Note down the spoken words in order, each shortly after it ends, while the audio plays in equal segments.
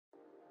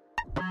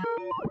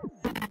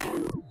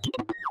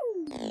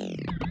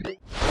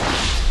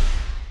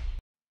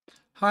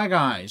Hi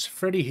guys,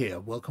 Freddy here.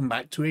 Welcome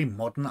back to a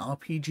modern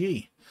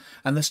RPG.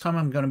 And this time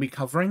I'm going to be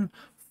covering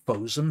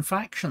Foes and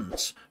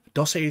Factions.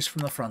 Dossiers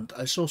from the Front,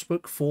 a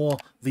sourcebook for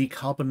the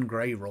Carbon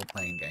Grey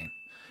role-playing game.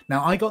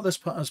 Now I got this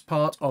as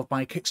part of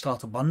my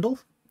Kickstarter bundle.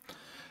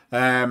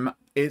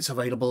 It's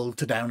available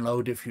to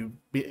download if you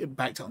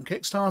backed it on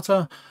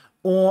Kickstarter,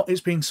 or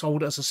it's being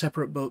sold as a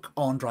separate book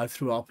on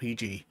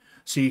DriveThruRPG.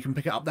 So you can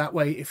pick it up that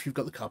way if you've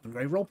got the Carbon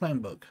Grey role-playing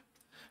book.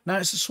 Now,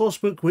 it's a source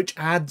book which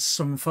adds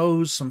some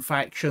foes, some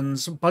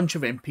factions, a bunch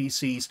of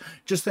NPCs,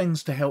 just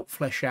things to help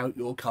flesh out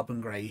your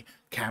Carbon Grey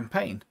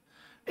campaign.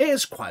 It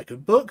is quite a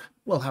good book.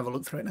 We'll have a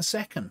look through it in a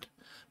second.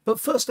 But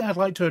firstly, I'd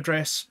like to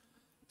address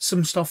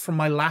some stuff from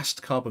my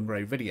last Carbon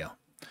Grey video.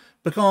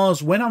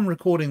 Because when I'm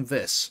recording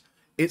this,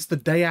 it's the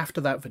day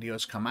after that video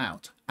has come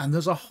out, and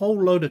there's a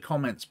whole load of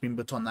comments being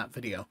put on that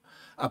video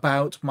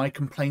about my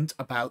complaint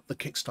about the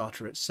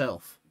Kickstarter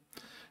itself.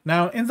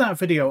 Now, in that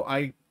video,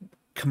 I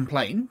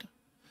complained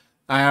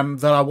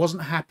that I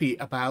wasn't happy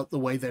about the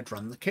way they'd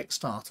run the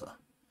Kickstarter.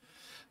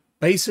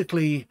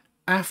 Basically,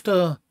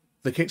 after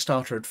the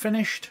Kickstarter had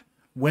finished,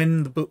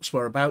 when the books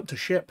were about to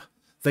ship,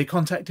 they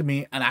contacted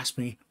me and asked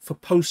me for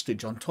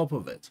postage on top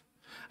of it.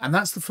 And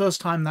that's the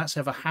first time that's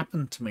ever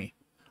happened to me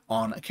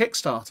on a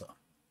Kickstarter.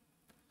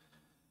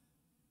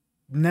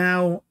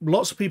 Now,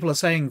 lots of people are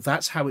saying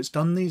that's how it's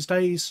done these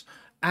days,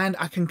 and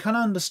I can kind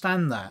of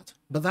understand that,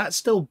 but that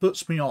still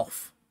puts me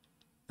off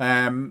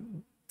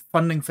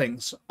funding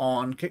things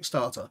on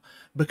Kickstarter,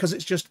 because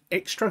it's just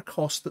extra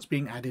cost that's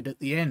being added at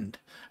the end,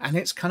 and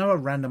it's kind of a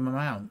random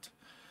amount.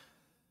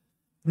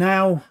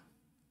 Now,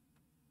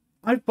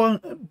 I've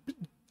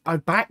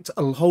backed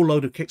a whole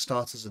load of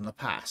Kickstarters in the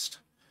past,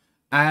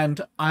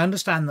 and I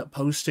understand that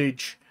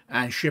postage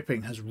and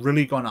shipping has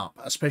really gone up,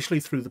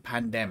 especially through the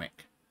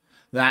pandemic.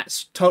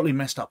 That's totally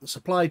messed up the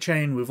supply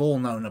chain. We've all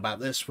known about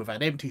this. We've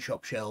had empty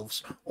shop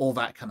shelves, all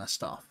that kind of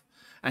stuff.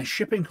 And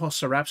shipping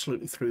costs are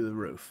absolutely through the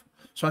roof.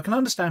 So I can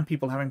understand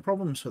people having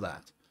problems with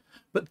that.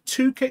 But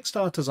 2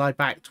 Kickstarters I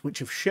backed, which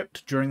have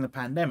shipped during the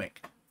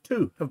pandemic,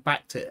 2 have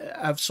backed it,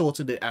 have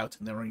sorted it out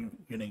in their own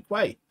unique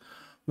way.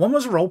 One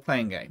was a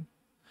role-playing game.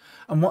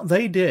 And what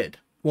they did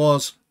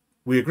was,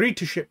 we agreed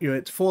to ship you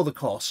it for the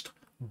cost,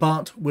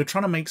 but we're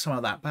trying to make some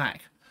of that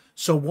back.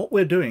 So what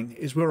we're doing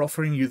is we're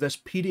offering you this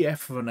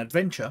PDF of an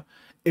adventure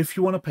if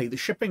you want to pay the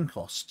shipping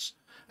costs.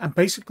 And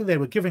basically they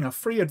were giving a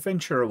free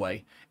adventure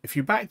away if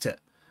you backed it.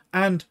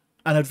 And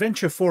an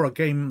adventure for a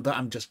game that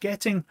I'm just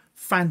getting,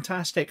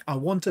 fantastic. I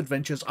want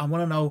adventures. I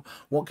want to know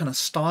what kind of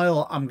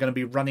style I'm going to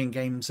be running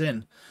games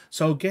in.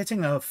 So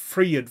getting a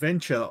free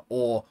adventure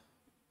or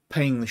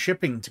paying the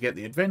shipping to get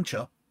the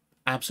adventure,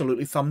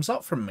 absolutely thumbs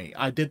up from me.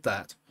 I did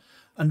that.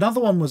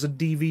 Another one was a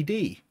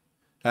DVD.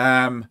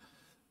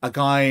 A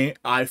guy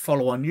I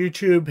follow on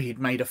YouTube, he'd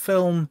made a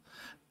film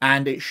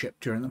and it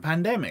shipped during the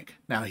pandemic.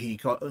 Now he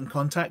got in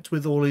contact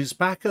with all his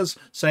backers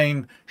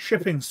saying,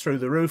 shipping's through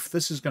the roof,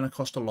 this is going to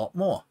cost a lot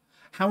more.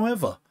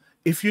 However,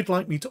 if you'd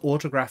like me to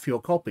autograph your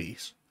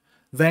copies,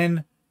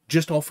 then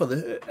just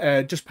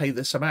just pay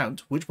this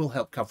amount, which will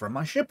help cover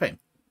my shipping.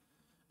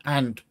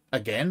 And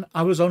again,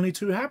 I was only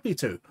too happy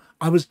to.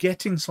 I was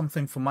getting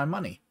something for my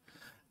money.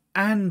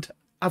 And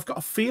I've got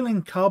a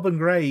feeling Carbon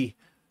Grey,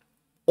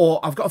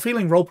 or I've got a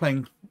feeling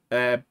role-playing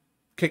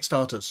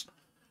Kickstarters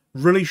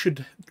really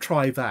should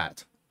try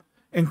that.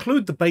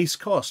 Include the base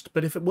cost,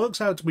 but if it works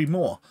out to be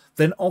more,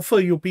 then offer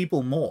your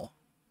people more.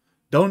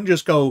 Don't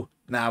just go,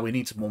 nah, we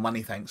need some more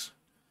money, thanks.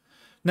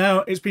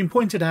 Now, it's been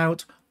pointed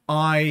out,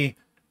 I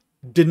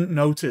didn't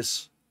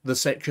notice the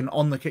section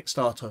on the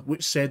Kickstarter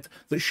which said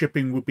that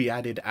shipping would be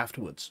added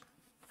afterwards.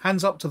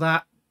 Hands up to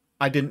that,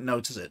 I didn't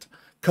notice it,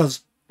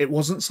 because it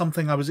wasn't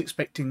something I was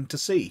expecting to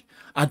see.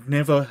 I'd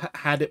never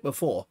had it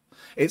before.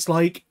 It's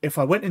like if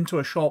I went into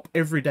a shop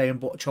every day and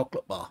bought a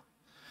chocolate bar.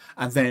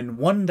 And then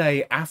one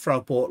day after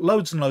I've bought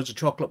loads and loads of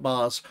chocolate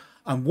bars,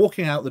 I'm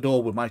walking out the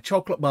door with my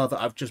chocolate bar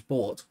that I've just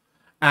bought.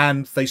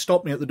 And they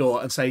stop me at the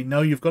door and say,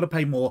 no, you've got to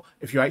pay more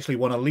if you actually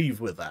want to leave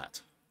with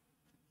that.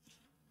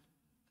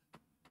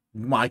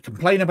 I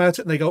complain about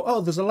it and they go,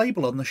 oh, there's a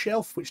label on the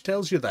shelf which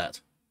tells you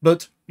that.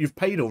 But you've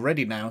paid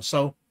already now,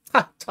 so,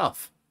 ha,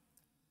 tough.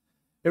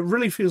 It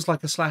really feels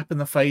like a slap in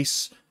the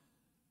face.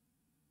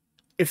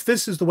 If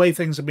this is the way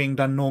things are being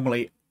done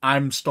normally,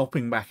 I'm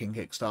stopping backing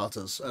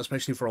Kickstarters,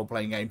 especially for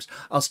role-playing games.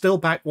 I'll still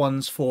back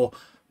ones for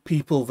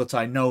people that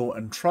I know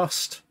and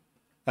trust,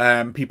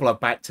 people I've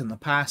backed in the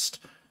past,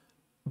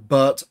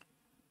 but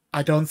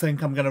I don't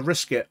think I'm going to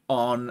risk it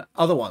on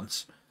other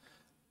ones.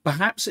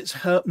 Perhaps it's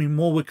hurt me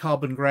more with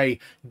Carbon Grey,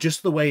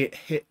 just the way it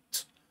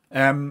hit.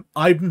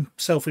 I'm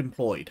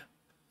self-employed.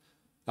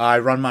 I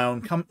run my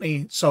own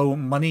company, so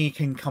money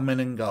can come in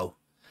and go.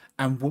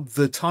 And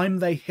the time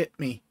they hit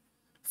me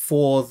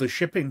for the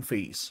shipping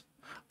fees,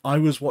 I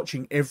was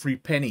watching every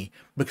penny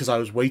because I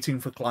was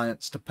waiting for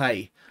clients to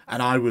pay,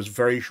 and I was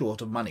very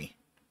short of money.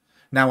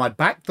 Now, I'd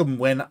backed them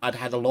when I'd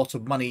had a lot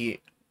of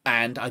money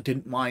and I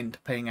didn't mind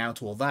paying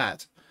out all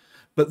that.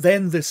 But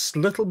then this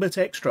little bit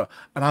extra,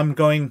 and I'm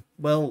going,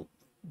 well,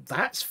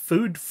 that's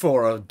food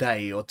for a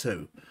day or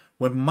two.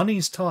 When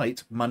money's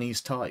tight,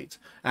 money's tight.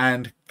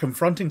 And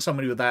confronting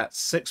somebody with that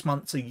 6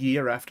 months, a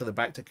year after they're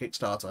back to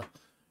Kickstarter,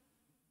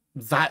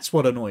 that's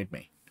what annoyed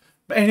me.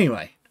 But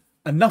anyway,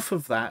 enough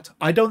of that.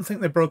 I don't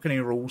think they broke any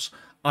rules.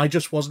 I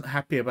just wasn't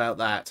happy about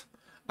that.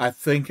 I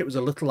think it was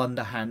a little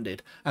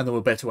underhanded, and there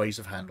were better ways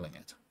of handling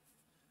it.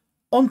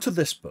 On to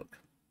this book.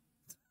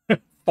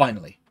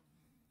 Finally.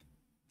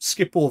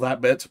 Skip all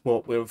that bit,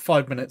 but we're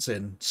 5 minutes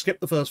in.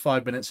 Skip the first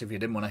 5 minutes if you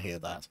didn't want to hear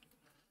that.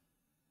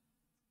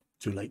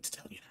 Too late to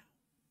tell you now.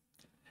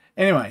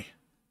 Anyway,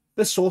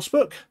 this source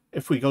book,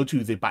 if we go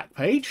to the back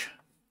page,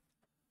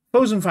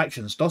 Foes and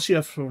Factions,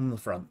 Dossier from the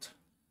front.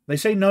 They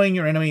say knowing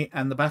your enemy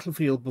and the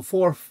battlefield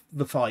before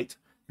the fight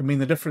can mean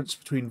the difference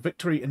between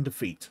victory and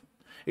defeat.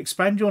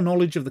 Expand your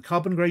knowledge of the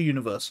Carbon Grey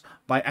universe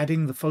by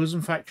adding the Foes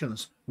and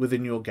Factions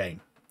within your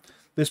game.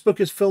 This book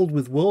is filled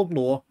with world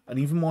lore and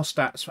even more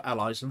stats for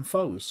allies and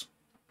foes.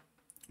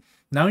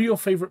 Now your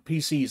favourite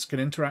PCs can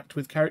interact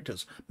with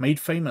characters made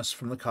famous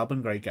from the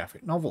Carbon Grey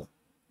graphic novel.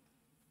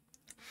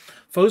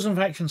 Foes and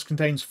Factions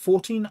contains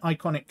 14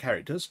 iconic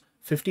characters,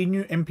 15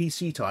 new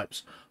NPC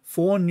types,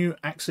 4 new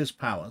Axis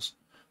powers,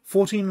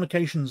 14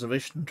 locations of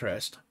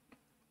interest,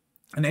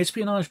 an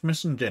espionage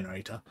mission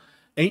generator,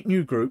 8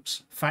 new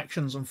groups,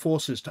 factions and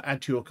forces to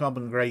add to your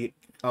Carbon Grey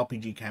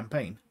RPG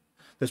campaign.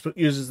 This book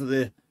uses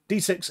the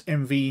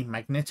D6MV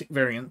Magnetic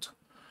Variant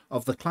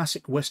of the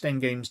classic West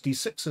End Games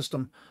D6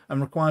 system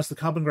and requires the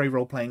Carbon Grey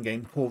role-playing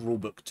game core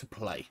rulebook to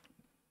play.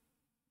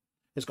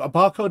 It's got a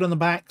barcode on the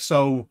back,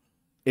 so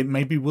it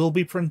maybe will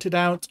be printed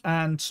out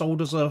and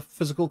sold as a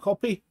physical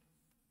copy.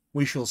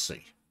 We shall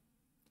see.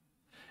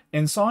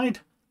 Inside,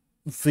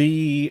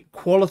 the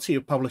quality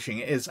of publishing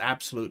is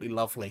absolutely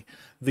lovely.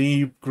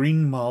 The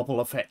green marble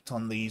effect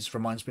on these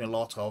reminds me a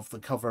lot of the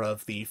cover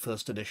of the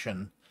first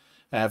edition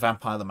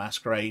Vampire the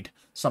Masquerade,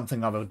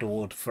 something I've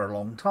adored for a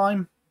long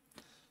time.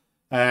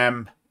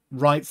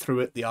 Right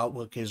through it, the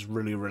artwork is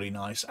really, really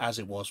nice, as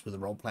it was with the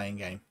role-playing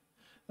game.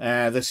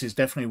 This is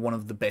definitely one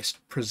of the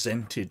best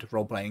presented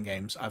role-playing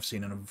games I've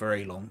seen in a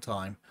very long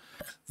time.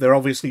 They're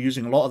obviously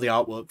using a lot of the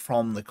artwork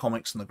from the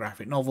comics and the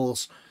graphic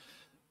novels,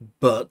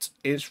 but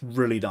it's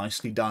really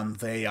nicely done.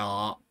 They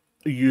are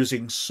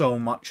using so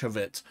much of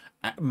it,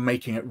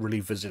 making it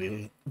really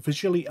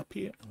visually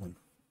appealing.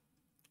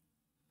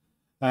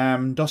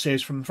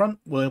 Dossiers from the front.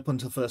 We're open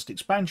to the first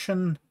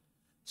expansion.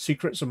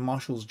 Secrets of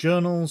Marshall's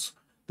Journals.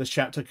 This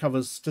chapter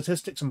covers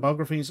statistics and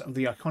biographies of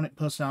the iconic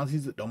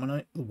personalities that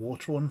dominate the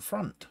War-torn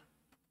front.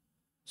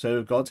 So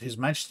we've got His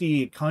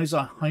Majesty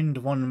Kaiser Hind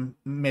von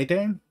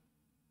Medan,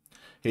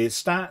 his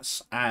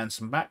stats and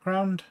some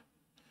background.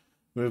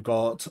 We've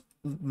got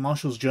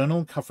Marshall's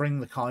Journal covering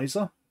the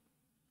Kaiser.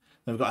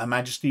 Then we've got Her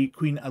Majesty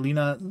Queen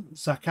Alina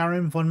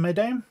Zakharin von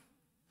Medan,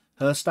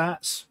 her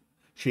stats.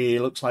 She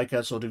looks like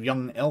a sort of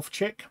young elf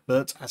chick,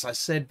 but as I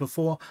said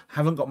before,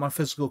 haven't got my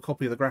physical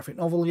copy of the graphic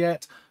novel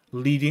yet.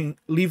 Leaving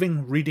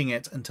reading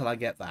it until I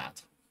get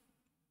that.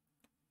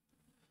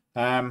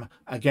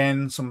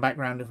 Again, some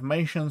background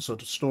information,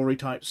 sort of story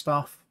type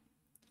stuff.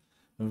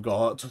 We've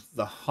got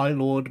the High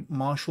Lord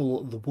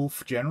Marshal the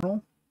Wolf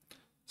General,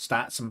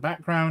 stats and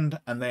background,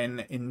 and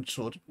then in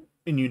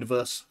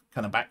universe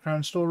kind of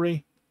background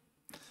story.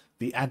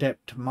 The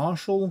Adept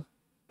Marshal,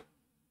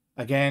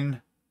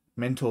 again,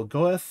 Mentor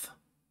Goeth,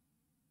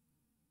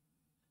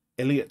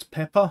 Elliot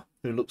Pepper,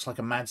 who looks like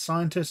a mad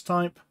scientist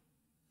type.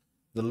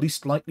 The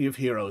Least Likely of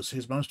Heroes.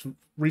 His most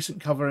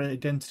recent cover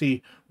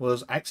identity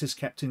was Axis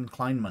Captain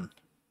Kleinman.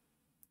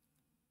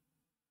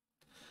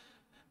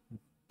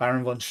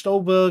 Baron von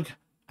Stolberg.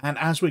 And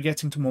as we're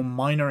getting to more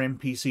minor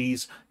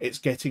NPCs, it's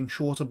getting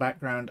shorter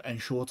background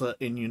and shorter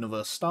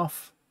in-universe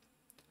stuff.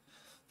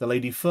 The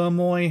Lady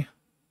Fermoy.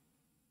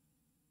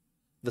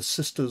 The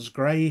Sisters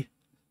Grey.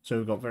 So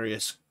we've got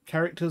various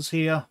characters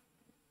here.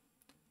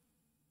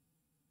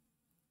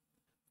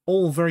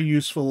 All very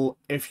useful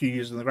if you're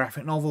using the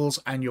graphic novels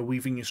and you're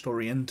weaving your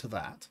story into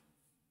that.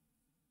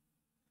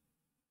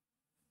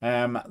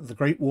 The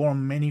Great War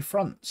on Many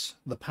Fronts.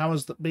 The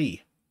powers that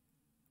be.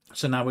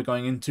 So now we're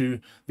going into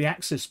the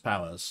Axis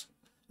powers.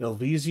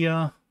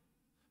 Ilvisia,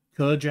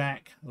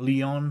 Kerjak,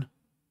 Leon.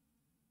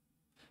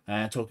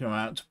 Talking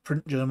about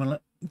print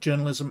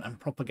journalism and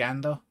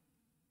propaganda.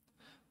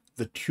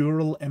 The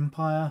Tural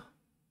Empire.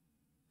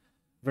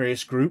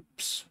 Various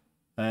groups.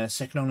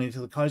 Second only to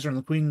the Kaiser and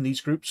the Queen, these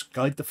groups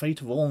guide the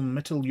fate of all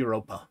Mittel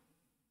Europa.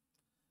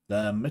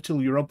 The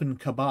Mittel European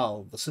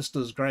Cabal, the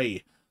Sisters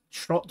Grey,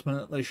 Schrott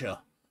Militia,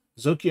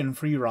 Zokian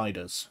Free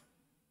Riders.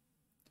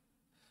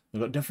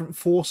 We've got different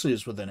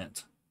forces within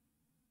it.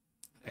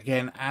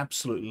 Again,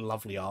 absolutely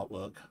lovely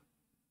artwork.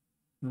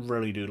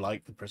 Really do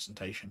like the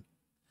presentation.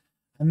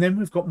 And then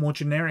we've got more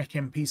generic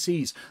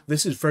NPCs.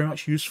 This is very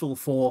much useful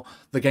for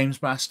the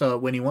Games Master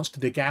when he wants to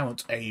dig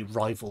out a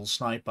rival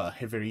sniper,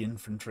 heavy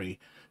infantry,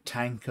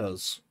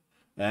 tankers,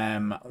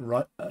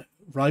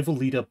 rival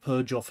leader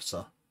purge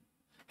officer,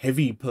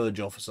 heavy purge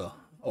officer,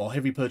 or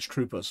heavy purge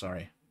trooper,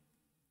 sorry.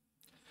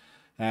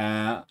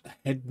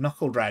 Head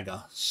Knuckle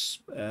Dragger,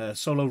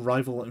 Solo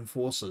Rival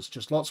Enforcers.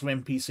 Just lots of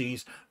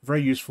NPCs,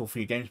 very useful for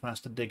your Games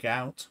Master to dig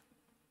out.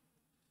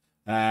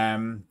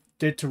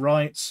 Dead to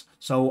Rights,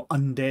 so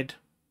undead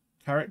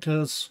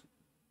characters.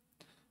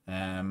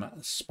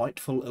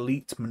 Spiteful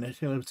Elite,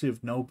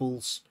 Manipulative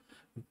Nobles.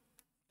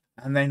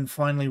 And then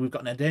finally we've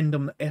got an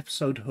addendum,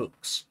 Episode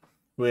Hooks,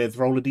 with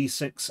roll a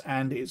d6,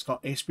 and it's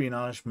got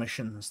espionage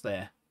missions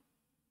there.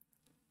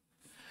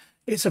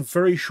 It's a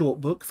very short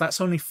book.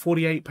 That's only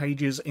 48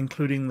 pages,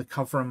 including the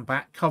cover and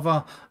back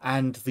cover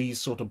and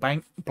these sort of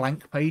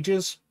blank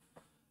pages.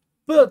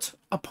 But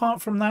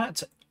apart from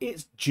that,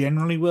 it's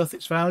generally worth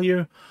its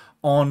value.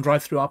 On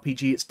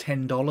DriveThruRPG, it's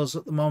 $10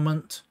 at the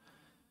moment.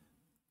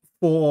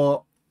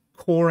 For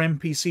core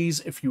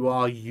NPCs, if you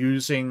are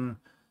using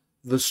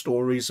the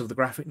stories of the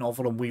graphic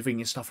novel and weaving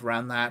your stuff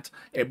around that,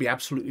 it'd be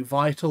absolutely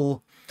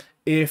vital.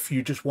 If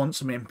you just want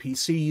some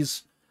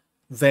NPCs,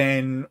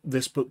 then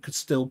this book could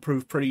still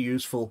prove pretty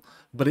useful,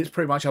 but it's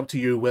pretty much up to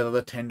you whether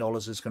the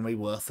 $10 is going to be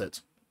worth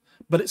it.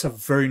 But it's a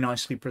very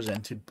nicely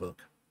presented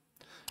book.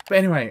 But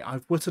anyway,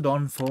 I've whittled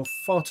on for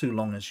far too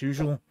long as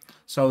usual,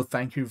 so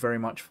thank you very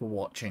much for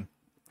watching.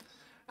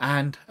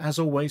 And as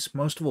always,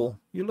 most of all,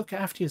 you look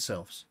after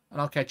yourselves,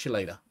 and I'll catch you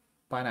later.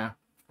 Bye now.